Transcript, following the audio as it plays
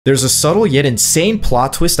There's a subtle yet insane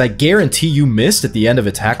plot twist I guarantee you missed at the end of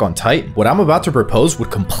Attack on Titan. What I'm about to propose would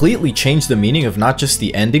completely change the meaning of not just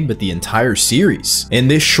the ending, but the entire series. In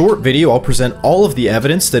this short video, I'll present all of the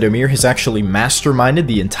evidence that Ymir has actually masterminded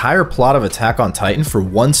the entire plot of Attack on Titan for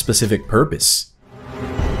one specific purpose.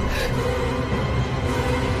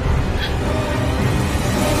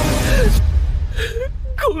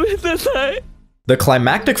 The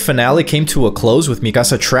climactic finale came to a close with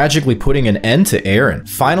Mikasa tragically putting an end to Eren,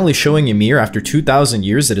 finally showing Ymir after 2,000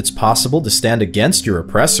 years that it's possible to stand against your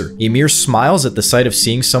oppressor. Ymir smiles at the sight of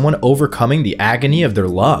seeing someone overcoming the agony of their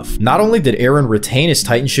love. Not only did Eren retain his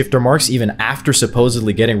Titan Shifter marks even after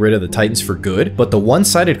supposedly getting rid of the Titans for good, but the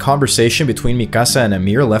one-sided conversation between Mikasa and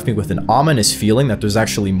Ymir left me with an ominous feeling that there's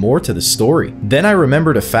actually more to the story. Then I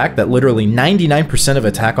remembered a fact that literally 99% of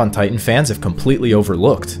Attack on Titan fans have completely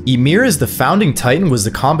overlooked. Ymir is the founding Titan was the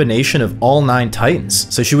combination of all 9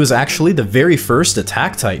 Titans, so she was actually the very first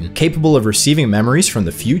Attack Titan, capable of receiving memories from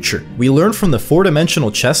the future. We learned from the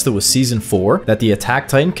 4-dimensional chest that was Season 4 that the Attack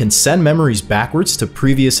Titan can send memories backwards to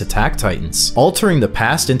previous Attack Titans, altering the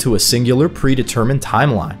past into a singular predetermined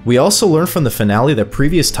timeline. We also learned from the finale that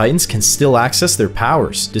previous Titans can still access their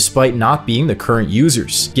powers, despite not being the current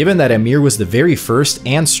users. Given that Ymir was the very first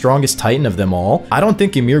and strongest Titan of them all, I don't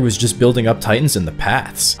think Ymir was just building up Titans in the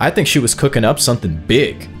paths. I think she was cooking up something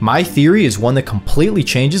big. My theory is one that completely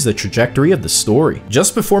changes the trajectory of the story.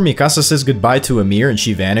 Just before Mikasa says goodbye to Ymir and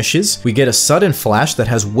she vanishes, we get a sudden flash that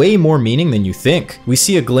has way more meaning than you think. We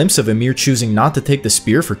see a glimpse of Ymir choosing not to take the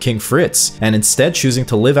spear for King Fritz, and instead choosing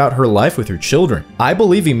to live out her life with her children. I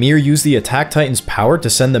believe Ymir used the Attack Titan's power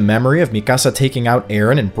to send the memory of Mikasa taking out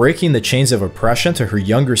Eren and breaking the chains of oppression to her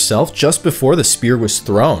younger self just before the spear was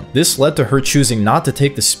thrown. This led to her choosing not to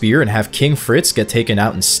take the spear and have King Fritz get taken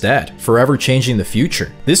out instead, forever changing the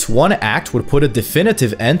future. This one act would put a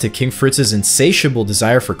definitive end to King Fritz's insatiable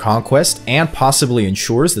desire for conquest and possibly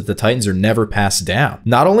ensures that the Titans are never passed down.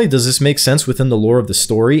 Not only does this make sense within the lore of the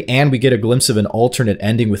story and we get a glimpse of an alternate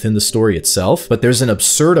ending within the story itself, but there's an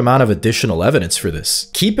absurd amount of additional evidence for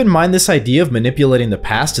this. Keep in mind this idea of manipulating the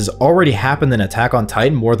past has already happened in Attack on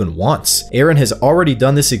Titan more than once. Eren has already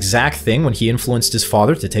done this exact thing when he influenced his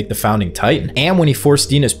father to take the founding Titan, and when he forced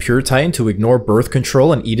Dina's pure Titan to ignore birth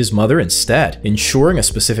control and eat his mother instead, ensuring a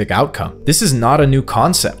specific outcome. This is not a new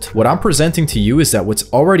concept. What I'm presenting to you is that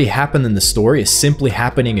what's already happened in the story is simply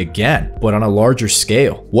happening again, but on a larger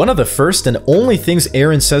scale. One of the first and only things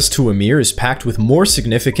Eren says to Ymir is packed with more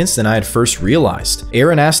significance than I had first realized.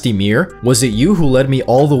 Eren asked Ymir, "Was it you who led me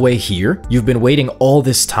all the way here? You've been waiting all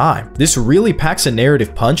this time." This really packs a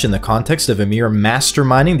narrative punch in the context of Ymir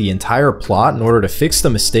masterminding the entire plot in order to fix the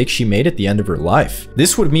mistake she made at the end of her life.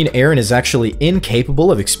 This would mean Eren is actually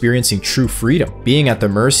incapable of experiencing true freedom, being at the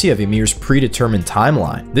mercy of Ymir's predetermined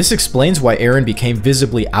timeline. This explains why Eren became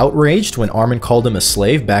visibly outraged when Armin called him a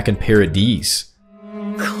slave back in Paradise.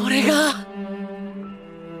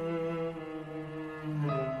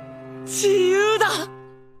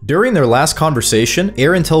 During their last conversation,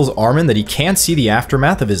 Eren tells Armin that he can't see the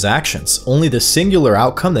aftermath of his actions, only the singular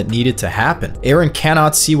outcome that needed to happen. Eren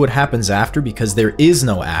cannot see what happens after because there is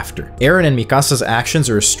no after. Eren and Mikasa's actions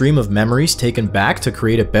are a stream of memories taken back to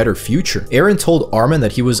create a better future. Eren told Armin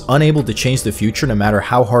that he was unable to change the future no matter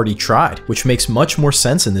how hard he tried, which makes much more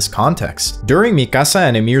sense in this context. During Mikasa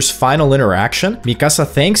and Ymir's final interaction, Mikasa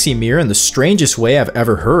thanks Ymir in the strangest way I've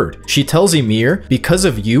ever heard. She tells Ymir, "Because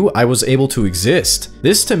of you, I was able to exist."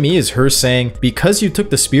 This to me is her saying, because you took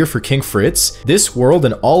the spear for King Fritz, this world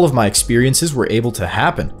and all of my experiences were able to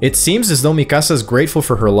happen. It seems as though Mikasa is grateful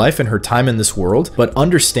for her life and her time in this world, but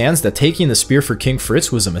understands that taking the spear for King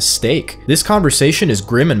Fritz was a mistake. This conversation is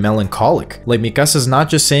grim and melancholic, like Mikasa's not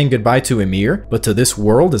just saying goodbye to Ymir, but to this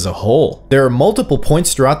world as a whole. There are multiple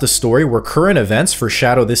points throughout the story where current events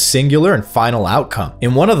foreshadow this singular and final outcome.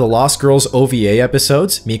 In one of the Lost Girls OVA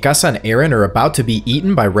episodes, Mikasa and Eren are about to be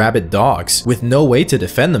eaten by rabid dogs, with no way to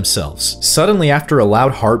defend themselves. Suddenly, after a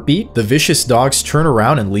loud heartbeat, the vicious dogs turn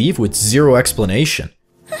around and leave with zero explanation.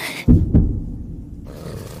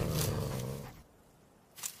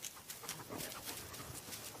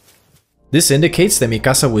 This indicates that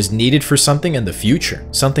Mikasa was needed for something in the future,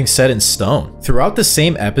 something set in stone. Throughout the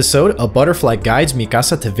same episode, a butterfly guides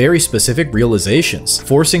Mikasa to very specific realizations,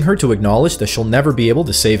 forcing her to acknowledge that she'll never be able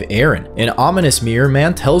to save Eren. An ominous mirror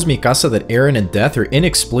man tells Mikasa that Eren and death are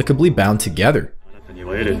inexplicably bound together.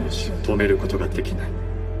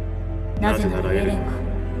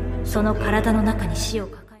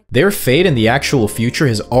 Their fate in the actual future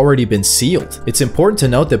has already been sealed. It's important to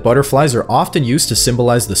note that butterflies are often used to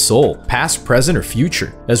symbolize the soul, past, present, or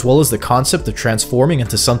future, as well as the concept of transforming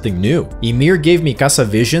into something new. Ymir gave Mikasa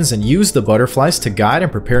visions and used the butterflies to guide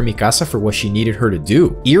and prepare Mikasa for what she needed her to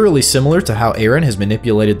do, eerily similar to how Eren has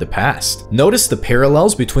manipulated the past. Notice the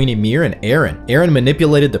parallels between Ymir and Eren. Eren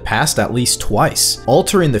manipulated the past at least twice,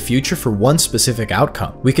 altering the future for one specific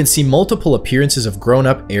outcome. We can see multiple appearances of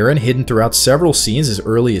grown-up Eren hidden throughout several scenes as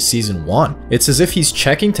early as season 1. It's as if he's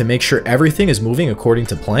checking to make sure everything is moving according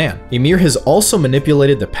to plan. Ymir has also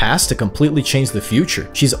manipulated the past to completely change the future.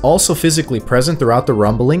 She's also physically present throughout the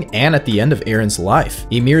rumbling and at the end of Eren's life.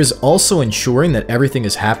 Ymir is also ensuring that everything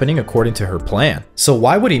is happening according to her plan. So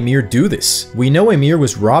why would Ymir do this? We know Ymir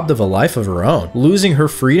was robbed of a life of her own, losing her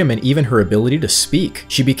freedom and even her ability to speak.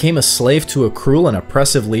 She became a slave to a cruel and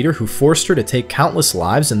oppressive leader who forced her to take countless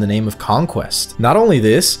lives in the name of conquest. Not only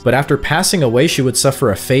this, but after passing away she would suffer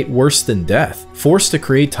a fate worse than death, forced to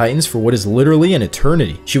create titans for what is literally an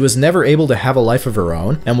eternity. She was never able to have a life of her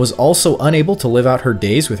own, and was also unable to live out her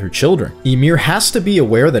days with her children. Ymir has to be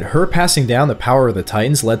aware that her passing down the power of the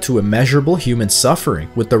titans led to immeasurable human suffering,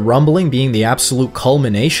 with the rumbling being the absolute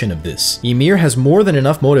culmination of this. Ymir has more than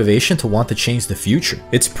enough motivation to want to change the future.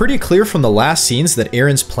 It's pretty clear from the last scenes that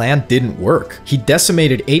Eren's plan didn't work. He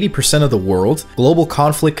decimated 80% of the world, global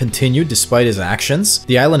conflict continued despite his actions,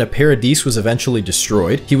 the island of Paradise was eventually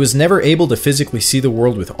destroyed, he was never able to physically see the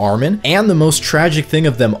world with Armin, and the most tragic thing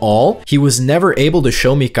of them all, he was never able to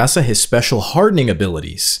show Mikasa his special hardening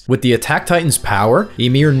abilities. With the Attack Titan's power,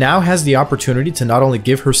 Ymir now has the opportunity to not only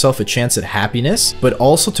give herself a chance at happiness, but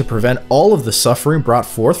also to prevent all of the suffering brought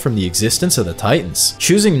forth from the existence of the Titans.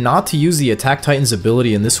 Choosing not to use the Attack Titan's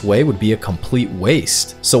ability in this way would be a complete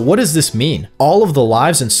waste. So what does this mean? All of the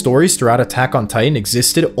lives and stories throughout Attack on Titan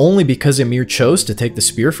existed only because Ymir chose to take the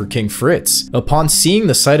spear for King Fritz. Upon seeing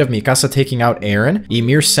the sight of Mikasa taking out Eren,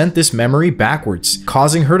 Ymir sent this memory backwards,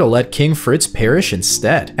 causing her to let King Fritz perish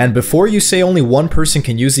instead. And before you say only one person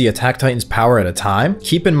can use the Attack Titan's power at a time,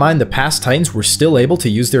 keep in mind the past Titans were still able to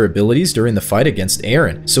use their abilities during the fight against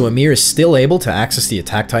Eren, so Ymir is still able to access the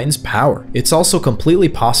Attack Titan's power. It's also completely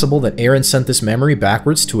possible that Eren sent this memory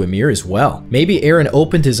backwards to Ymir as well. Maybe Eren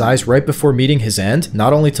opened his eyes right before meeting his end,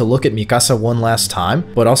 not only to look at Mikasa one last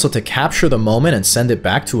time, but also to capture the moment and send it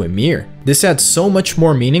back to Ymir. This adds so much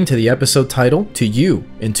more meaning to the episode title, To You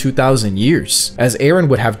in 2,000 Years, as Eren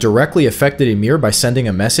would have directly affected Ymir by sending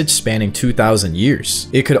a message spanning 2,000 years.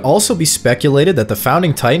 It could also be speculated that the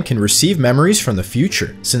Founding Titan can receive memories from the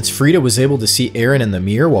future, since Frida was able to see Eren in the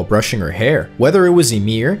mirror while brushing her hair. Whether it was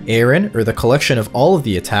Ymir, Eren, or the collection of all of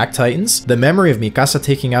the Attack Titans, the memory of Mikasa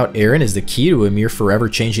taking out Eren is the key to Ymir forever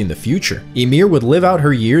changing the future. Ymir would live out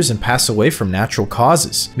her years and pass away from natural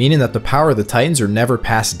causes, meaning that the power of the Titans are never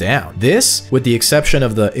passed down. This, with the exception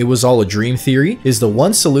of the "it was all a dream" theory, is the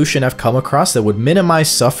one solution I've come across that would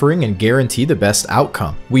minimize suffering and guarantee the best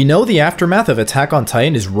outcome. We know the aftermath of Attack on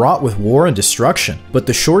Titan is wrought with war and destruction, but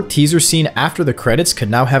the short teaser scene after the credits could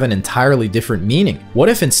now have an entirely different meaning. What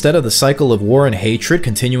if instead of the cycle of war and hatred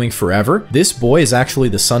continuing forever, this boy is actually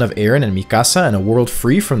the son of Eren and Mikasa in a world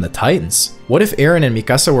free from the Titans? What if Eren and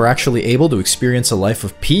Mikasa were actually able to experience a life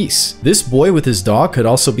of peace? This boy with his dog could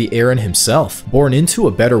also be Eren himself, born into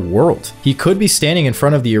a better world. He could be standing in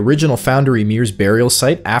front of the original founder Ymir's burial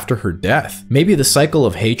site after her death. Maybe the cycle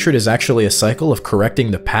of hatred is actually a cycle of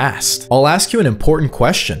correcting the past. I'll ask you an important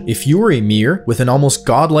question. If you were Ymir, with an almost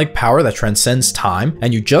godlike power that transcends time,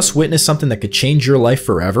 and you just witnessed something that could change your life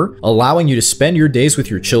forever, allowing you to spend your days with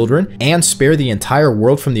your children, and spare the entire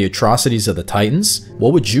world from the atrocities of the Titans,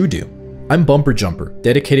 what would you do? I'm Bumper Jumper,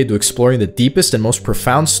 dedicated to exploring the deepest and most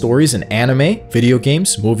profound stories in anime, video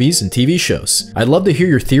games, movies, and TV shows. I'd love to hear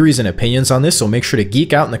your theories and opinions on this, so make sure to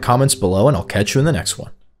geek out in the comments below, and I'll catch you in the next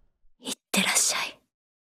one.